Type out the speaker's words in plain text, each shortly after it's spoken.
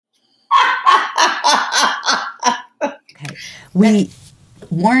We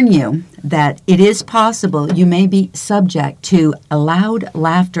warn you that it is possible you may be subject to loud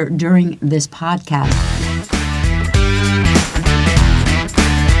laughter during this podcast.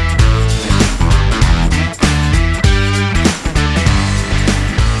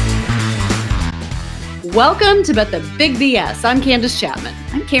 Welcome to Bet the Big BS. I'm Candace Chapman.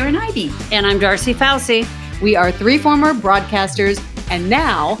 I'm Karen Ivey. And I'm Darcy Fauci. We are three former broadcasters and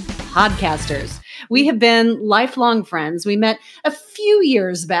now podcasters. We have been lifelong friends. We met a few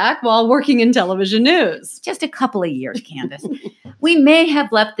years back while working in television news. Just a couple of years, Candace. We may have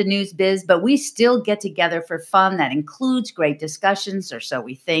left the news biz, but we still get together for fun that includes great discussions, or so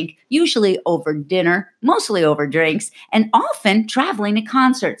we think, usually over dinner, mostly over drinks, and often traveling to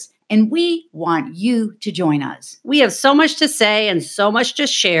concerts. And we want you to join us. We have so much to say and so much to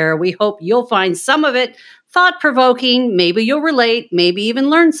share. We hope you'll find some of it thought-provoking. Maybe you'll relate, maybe even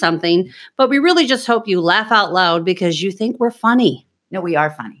learn something. But we really just hope you laugh out loud because you think we're funny. No, we are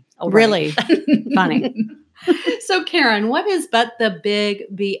funny. Oh, really funny. So, Karen, what is Bet the Big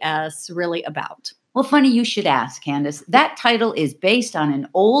BS really about? Well, funny you should ask, Candace. That title is based on an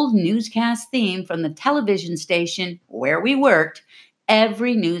old newscast theme from the television station where we worked.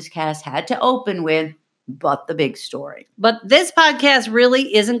 Every newscast had to open with, but the big story. But this podcast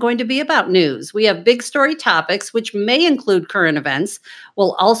really isn't going to be about news. We have big story topics, which may include current events.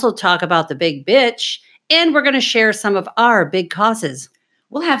 We'll also talk about the big bitch, and we're going to share some of our big causes.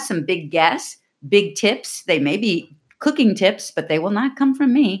 We'll have some big guests, big tips. They may be cooking tips, but they will not come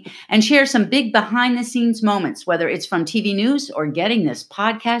from me, and share some big behind-the-scenes moments, whether it's from TV news or getting this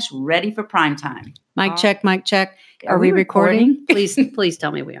podcast ready for prime time. Mic check, mic check. Are we recording? Please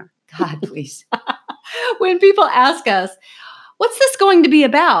tell me we are. God, please. When people ask us, what's this going to be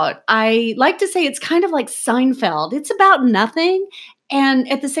about? I like to say it's kind of like Seinfeld. It's about nothing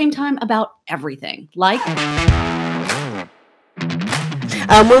and at the same time about everything. Like...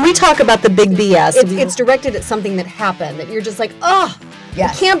 When we talk about the big BS, it's directed at something that happened that you're just like, oh,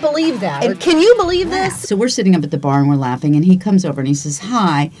 yes. I can't believe that. Or can you believe this? So we're sitting up at the bar and we're laughing, and he comes over and he says,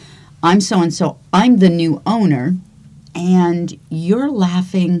 "Hi, I'm so-and-so. I'm the new owner, and you're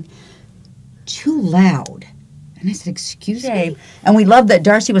laughing too loud." And I said, "Excuse me?" And we love that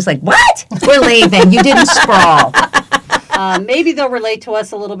Darcy was like, "What? We're leaving. You didn't sprawl." Maybe they'll relate to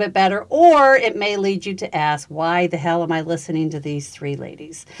us a little bit better, or it may lead you to ask, why the hell am I listening to these three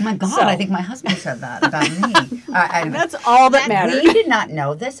ladies? Oh my God, I think my husband said that about me. That's all that matters. We did not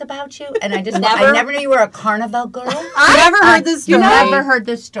know this about you, and I never knew you were a Carnival girl. I never heard this story. You never heard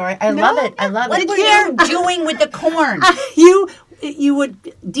this story. I love it. What were you doing with the corn? You would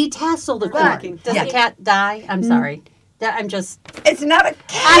detassel the corn. Does the cat die? I'm sorry. I'm just... It's not a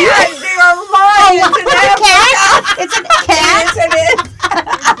cat. You're lying. It's a cat.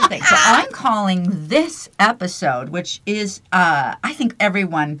 It's so I'm calling this episode, which is, I'm hoping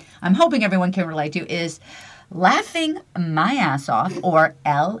everyone can relate to, is Laughing My Ass Off, or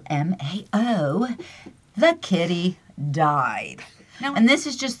LMAO, The Kitty Died. Now, and this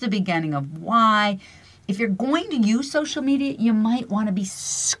is just the beginning of why... If you're going to use social media, you might want to be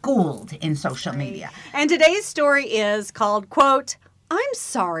schooled in social media. And today's story is called, quote, "I'm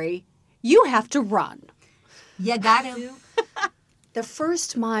sorry, you have to run." You got to. The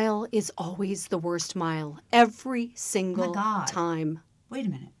first mile is always the worst mile, every single time. Wait a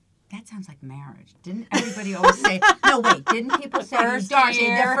minute. That sounds like marriage. Didn't everybody always say, no, wait, didn't people say, Darcy,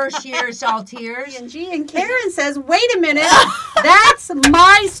 the first year is all tears? And Karen says, wait a minute, that's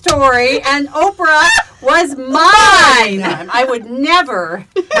my story, and Oprah was mine. I would never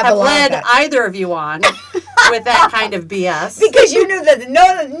have led either of you on with that kind of BS. Because you knew that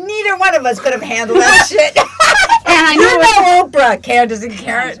neither one of us could have handled that shit. And I knew Oprah, Candace and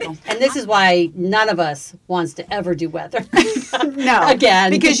Karen. And this is why none of us wants to ever do weather. No.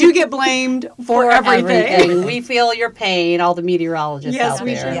 Again. Because you get blamed for everything. We feel your pain, all the meteorologists out there.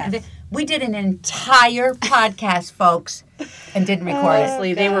 Yes, we should. We did an entire podcast, folks, and didn't record it.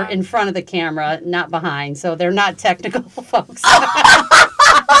 Honestly, they were in front of the camera, not behind, so they're not technical folks.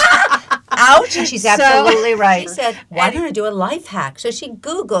 Ouch, she's absolutely right. She said, why don't I do a life hack? So she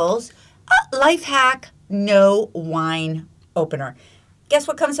Googles, life hack, no wine opener. Guess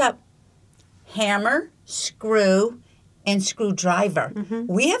what comes up? Hammer, screw, and screwdriver. Mm-hmm.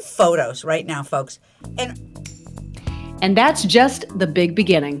 We have photos right now, folks. And that's just the big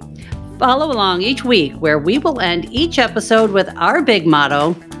beginning. Follow along each week where we will end each episode with our big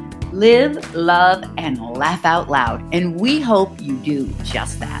motto, live, love, and laugh out loud. And we hope you do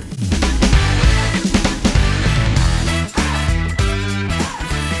just that.